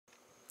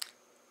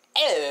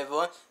Hello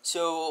everyone,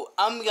 so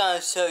I'm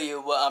gonna show you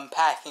what I'm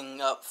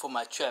packing up for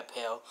my trip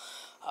here.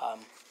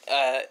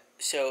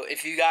 So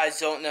if you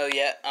guys don't know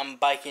yet, I'm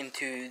biking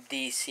to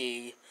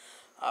DC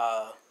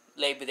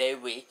Labor Day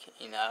week,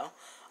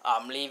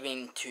 I'm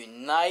leaving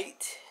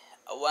tonight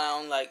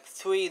around like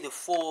 3 to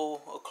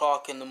 4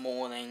 o'clock in the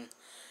morning,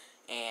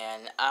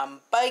 and I'm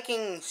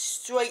biking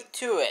straight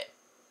to it.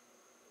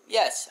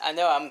 Yes, I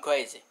know I'm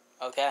crazy,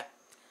 okay?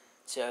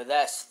 So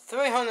that's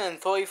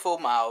 334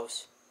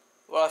 miles,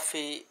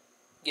 roughly,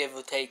 give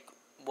or take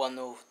 1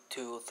 or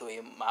 2 or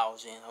 3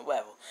 miles in or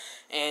whatever.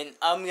 And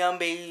I'm going to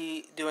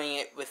be doing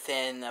it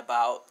within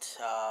about,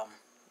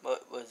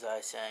 what was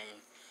I saying,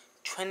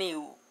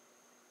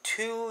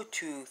 22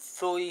 to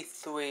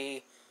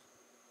 33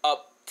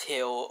 up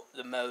till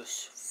the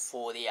most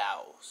 40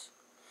 hours.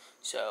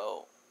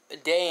 So, a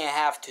day and a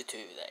half to 2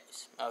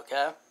 days,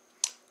 okay?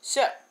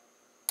 So,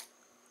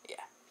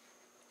 yeah,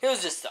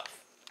 here's the stuff.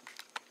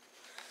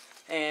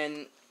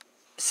 And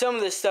some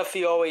of the stuff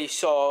you already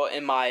saw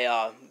in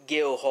my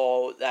gear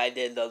haul that I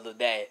did the other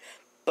day.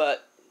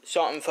 But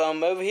starting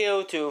from over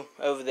here to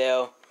over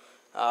there,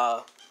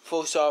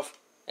 first off,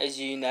 as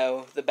you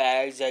know, the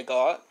bags I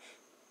got,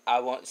 I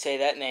won't say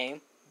that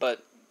name,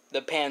 but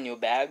the pannier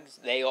bags,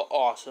 they are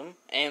awesome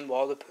and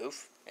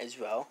waterproof as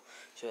well.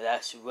 So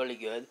that's really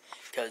good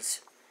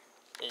because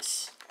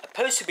it's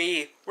supposed to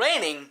be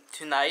raining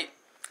tonight.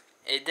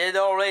 It did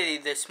already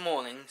this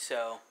morning,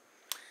 so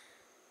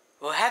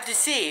we'll have to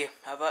see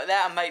about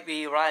that. I might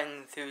be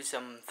riding through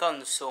some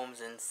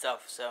thunderstorms and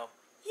stuff, so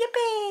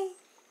yippee!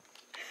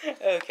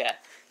 Okay,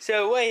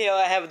 so right here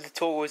I have the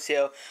tools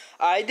here.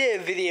 I did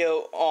a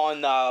video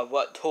on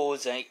what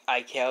tools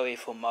I carry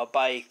for my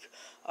bike,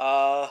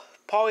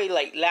 probably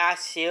like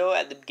last year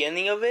at the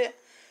beginning of it.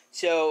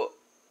 So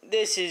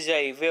this is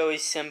a very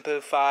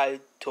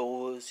simplified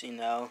tools,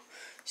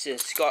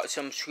 Just got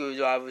some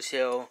screwdrivers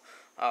here,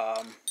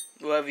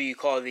 whatever you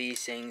call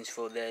these things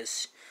for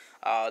this.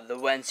 The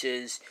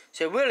wrenches.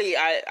 So really,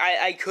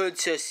 I could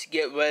just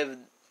get rid of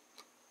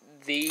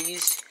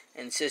these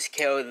and just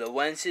carry the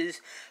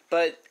wrenches,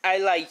 but I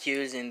like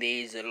using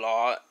these a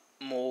lot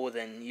more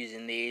than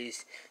using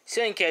these.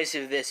 So in case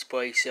of this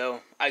breaks,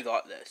 so I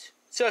got this.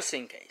 Just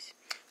in case.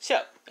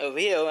 So, over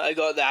here, I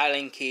got the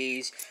Allen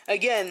keys.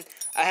 Again,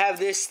 I have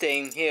this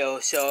thing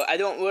here, so I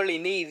don't really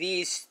need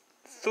these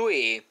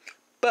 3,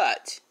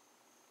 but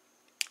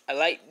I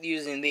like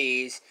using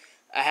these.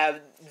 I have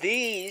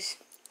these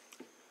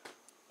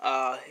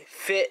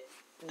fit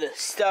the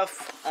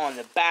stuff on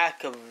the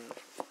back of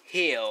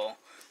here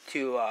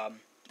to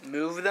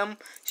move them,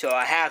 so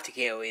I have to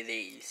carry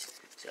these.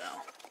 So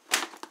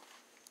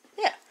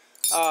yeah,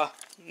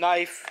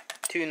 knife,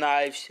 2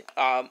 knives,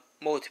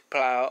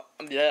 multi-plow,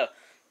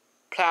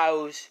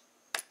 plows,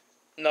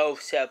 no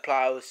set of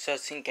plows,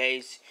 just in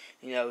case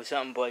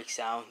something breaks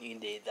down, you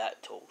need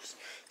that tools.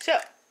 So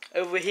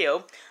over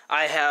here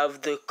I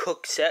have the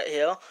cook set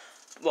here.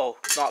 Well,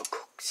 not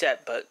cook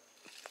set, but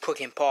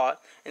cooking pot,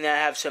 and then I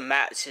have some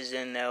matches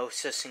in there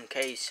just in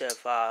case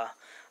if I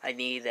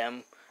need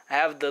them. I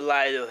have the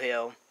lighter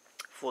here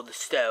for the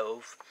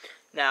stove.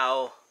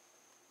 Now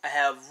I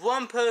have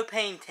 1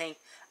 propane tank.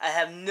 I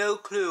have no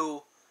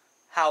clue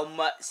how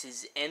much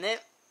is in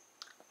it.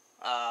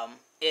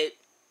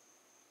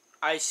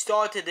 I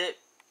started it.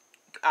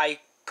 I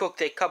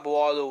cooked a cup of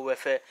water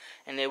with it,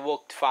 and it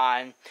worked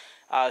fine.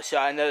 So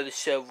I know the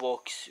stove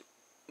works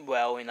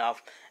well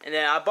enough. And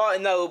then I bought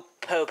another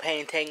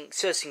propane tank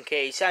just in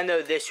case. I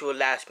know this will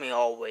last me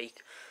all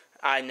week.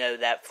 I know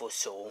that for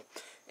sure.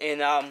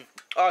 And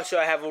also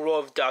I have a roll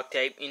of duct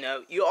tape.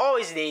 You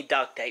always need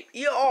duct tape.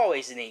 You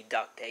always need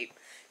duct tape.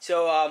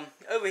 So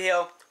over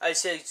here I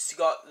just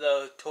got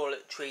the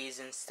toiletries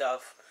and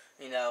stuff.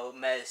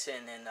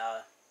 Medicine and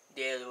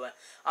the other one.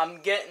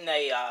 I'm getting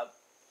a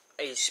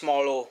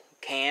smaller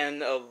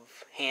can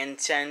of hand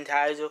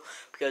sanitizer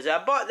because I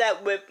bought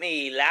that with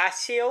me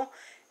last year.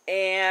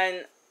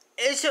 And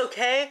it's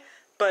okay,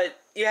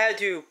 but you have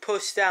to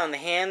push down the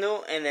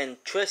handle and then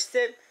twist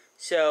it,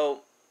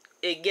 so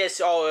it gets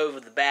all over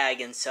the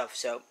bag and stuff.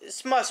 So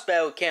it's much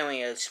better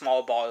carrying a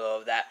small bottle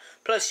of that.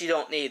 Plus, you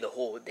don't need the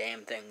whole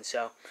damn thing.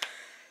 So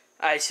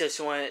I just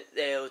wanted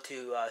there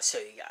to show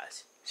you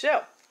guys.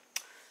 So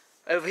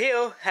over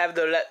here, have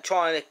the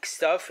electronic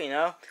stuff.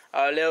 A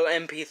little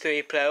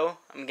MP3 player.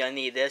 I'm gonna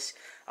need this.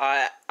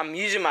 I'm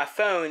using my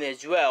phone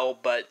as well,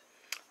 but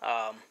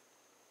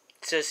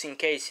just in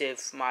case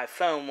if my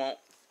phone won't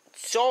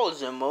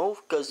charge anymore,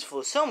 because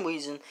for some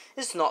reason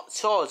it's not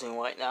charging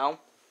right now.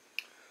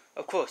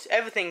 Of course,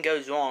 everything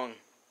goes wrong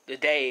the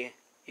day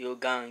you're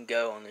gonna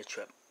go on the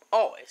trip.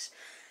 Always.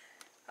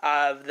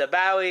 The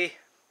battery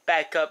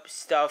backup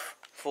stuff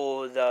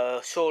for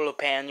the solar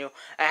panel.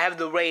 I have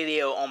the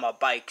radio on my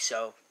bike,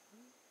 so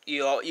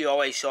you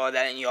always saw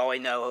that and you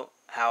already know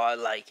how I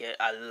like it.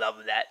 I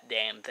love that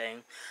damn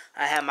thing.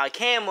 I have my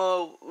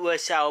camera,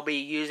 which I'll be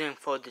using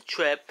for the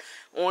trip,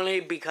 only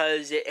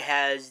because it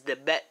has the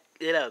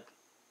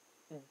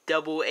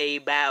AA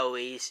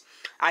batteries.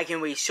 I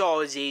can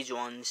recharge these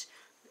ones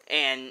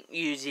and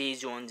use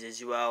these ones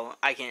as well.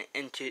 I can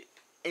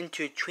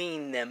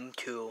intertwine them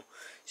two.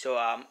 So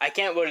I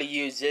can't really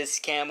use this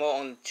camera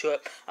on the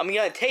trip. I'm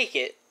gonna take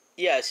it,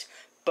 yes,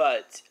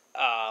 but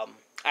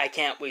I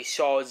can't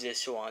recharge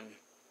this one.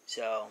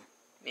 So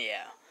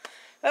yeah.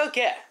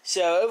 Okay,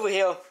 so over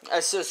here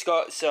I just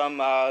got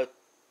some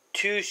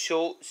 2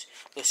 shorts.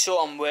 The shirt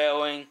I'm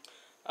wearing,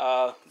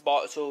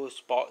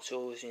 boxers,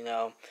 you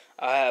know.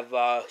 I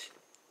have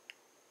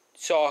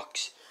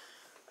socks.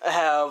 I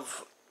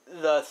have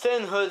the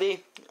thin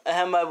hoodie. I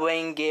have my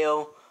rain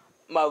gear.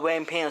 My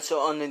rain pants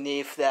are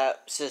underneath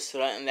that, just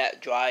letting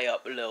that dry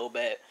up a little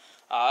bit.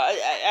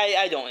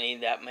 I don't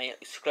need that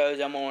much clothes.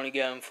 I'm only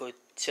going for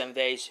 7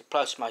 days,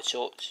 plus my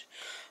shorts.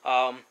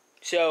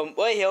 So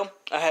right here,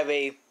 I have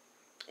a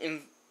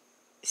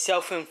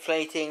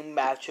self-inflating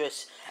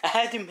mattress. I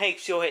had to make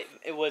sure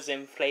it was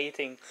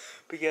inflating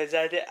because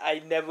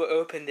I never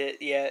opened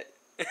it yet.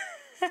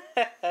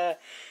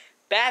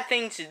 Bad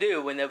thing to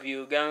do whenever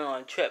you're going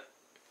on a trip.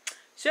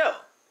 So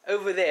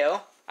over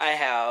there I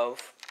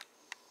have,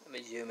 let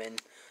me zoom in.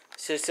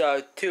 It's just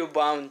 2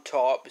 brown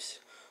tops.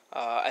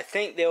 I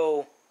think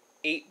they'll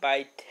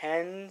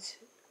 8x10s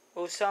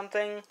or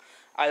something.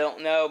 I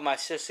don't know. My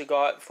sister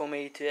got it for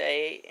me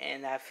today,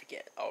 and I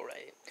forget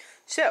already.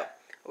 So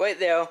right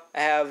there,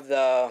 I have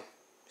the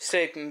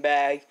sleeping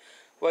bag.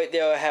 Right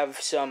there, I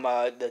have some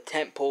the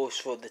tent poles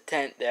for the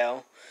tent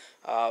there.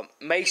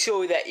 Make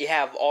sure that you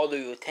have all of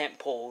your tent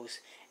poles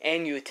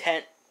and your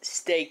tent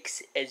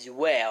stakes as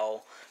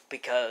well,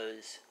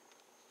 because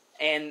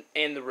and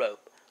the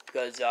rope,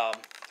 because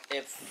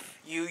if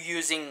you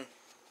using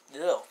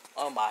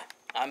oh my,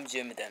 I'm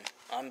zoomed in.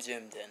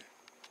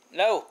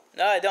 No,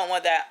 I don't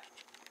want that.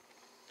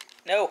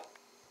 No.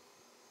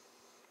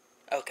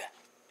 Okay,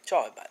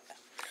 sorry about that.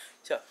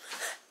 So,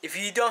 if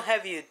you don't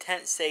have your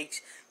tent stakes,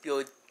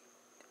 your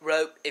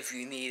rope, if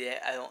you need it,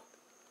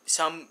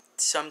 some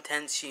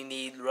tents you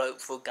need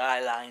rope for guy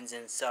lines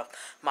and stuff.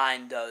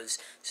 Mine does.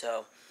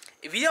 So,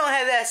 if you don't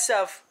have that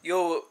stuff,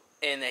 you're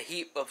in a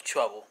heap of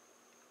trouble.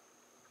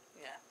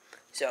 Yeah.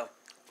 So,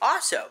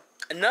 also,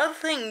 another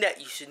thing that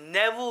you should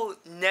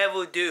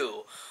never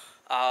do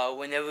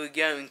whenever you're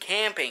going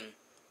camping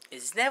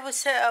is never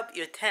set up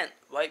your tent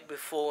right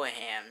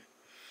beforehand.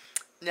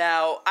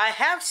 Now, I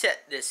have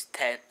set this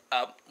tent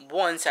up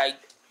once. I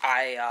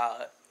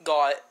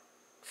got it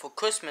for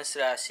Christmas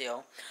last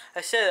year.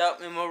 I set it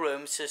up in my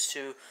room just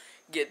to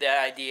get the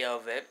idea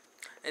of it.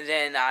 And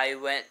then I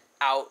went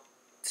out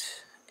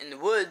in the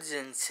woods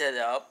and set it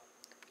up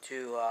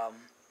to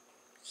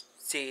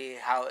see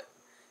how it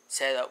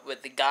set up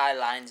with the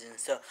guidelines and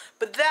stuff.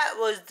 But that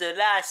was the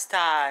last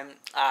time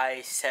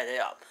I set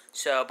it up.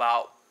 So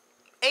about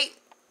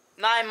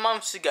 8-9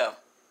 months ago.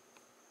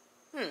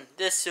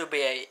 This will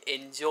be a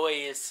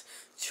joyous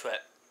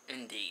trip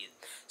indeed.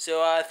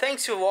 So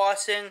thanks for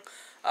watching.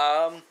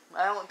 I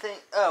don't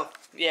think. Oh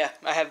yeah,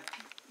 I have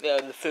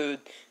the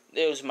food.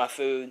 There's my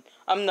food.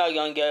 I'm not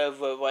gonna go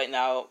over it right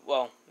now.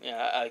 Well,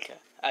 yeah, okay.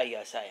 I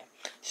guess I am.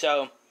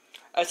 So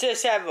I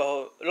just have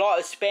a lot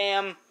of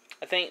spam.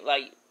 I think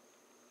like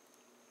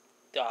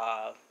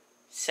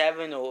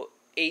 7 or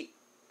 8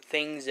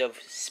 things of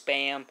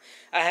spam.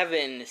 I have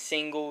it in the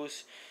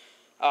singles.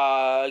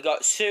 I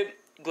got soup,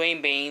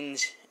 green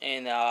beans,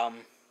 and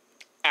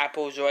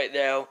apples right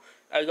there.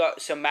 I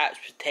got some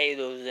mashed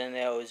potatoes in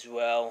there as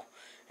well.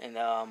 And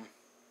I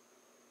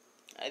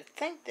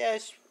think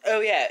there's,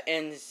 oh yeah,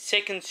 and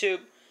chicken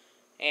soup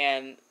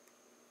and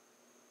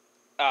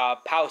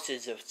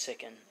pouches of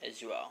chicken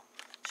as well.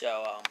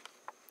 So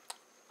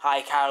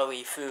high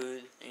calorie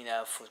food, you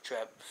know, for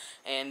trip.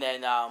 And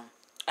then I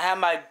have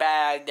my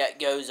bag that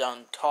goes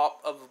on top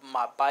of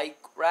my bike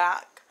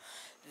rack.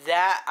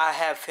 That I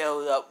have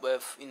filled up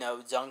with, you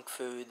know, junk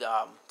food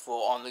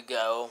for on the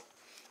go.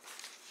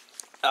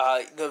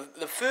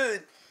 The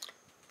food,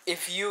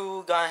 if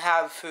you gonna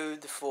have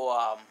food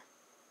for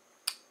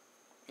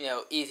you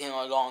know, eating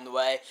along the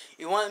way,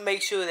 you want to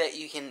make sure that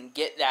you can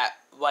get that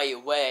right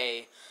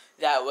away.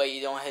 That way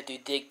you don't have to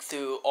dig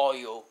through all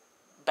your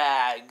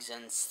bags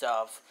and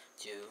stuff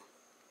to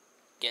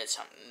get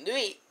something to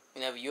eat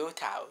whenever you're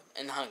tired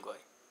and hungry.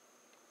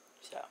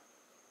 So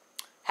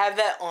have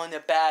that on the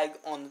bag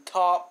on the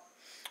top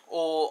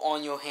or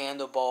on your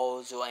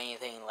handlebars or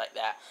anything like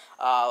that.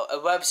 A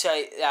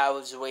website that I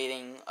was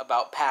reading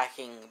about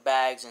packing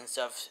bags and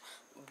stuff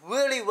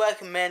really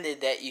recommended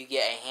that you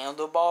get a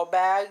handlebar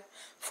bag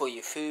for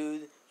your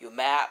food, your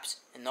maps,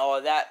 and all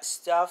of that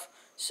stuff.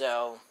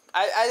 So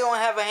I don't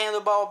have a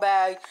handlebar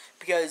bag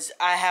because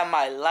I have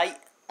my light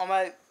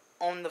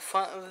on the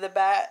front of the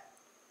bag.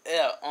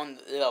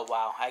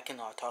 Wow, I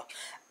cannot talk.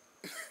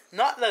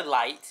 Not the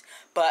lights,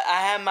 but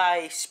I have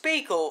my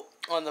speaker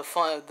on the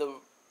front of the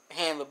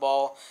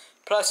handlebar,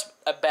 plus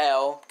a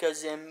bell,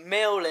 because in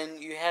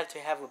Maryland you have to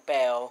have a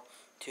bell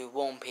to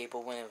warn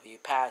people whenever you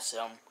pass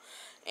them.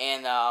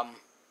 And I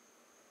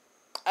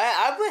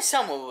wish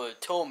someone would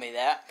have told me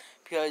that,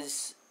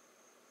 because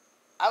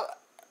I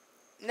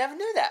never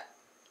knew that.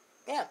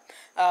 Yeah.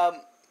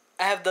 I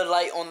have the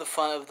light on the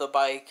front of the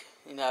bike,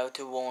 you know,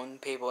 to warn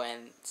people,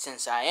 and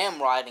since I am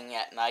riding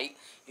at night,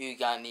 you're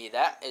gonna need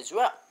that as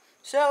well.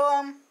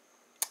 So,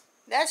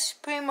 that's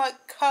pretty much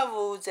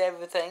covers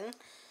everything.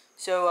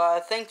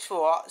 So, thanks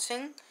for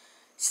watching.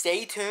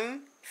 Stay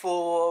tuned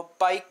for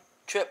bike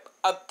trip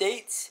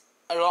updates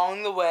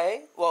along the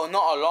way. Well,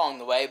 not along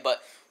the way,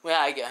 but when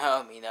I get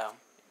home, you know.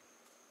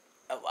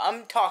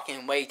 I'm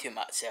talking way too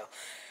much, so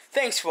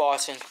thanks for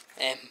watching,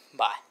 and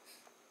bye.